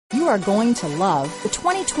you are going to love the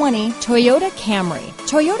 2020 Toyota Camry.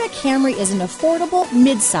 Toyota Camry is an affordable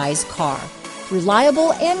midsize car.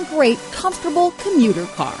 Reliable and great, comfortable commuter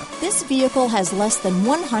car. This vehicle has less than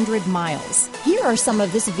 100 miles. Here are some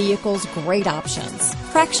of this vehicle's great options: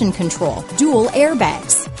 traction control, dual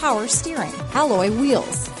airbags, power steering, alloy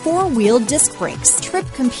wheels, four-wheel disc brakes, trip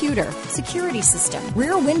computer, security system,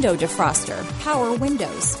 rear window defroster, power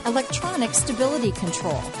windows, electronic stability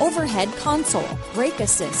control, overhead console, brake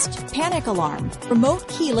assist, panic alarm, remote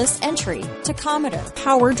keyless entry, tachometer,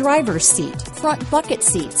 power driver's seat, front bucket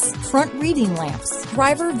seats, front reading lamps,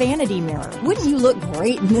 driver vanity mirror. Wouldn't you look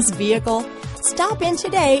great in this vehicle? Stop in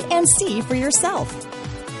today and see for yourself.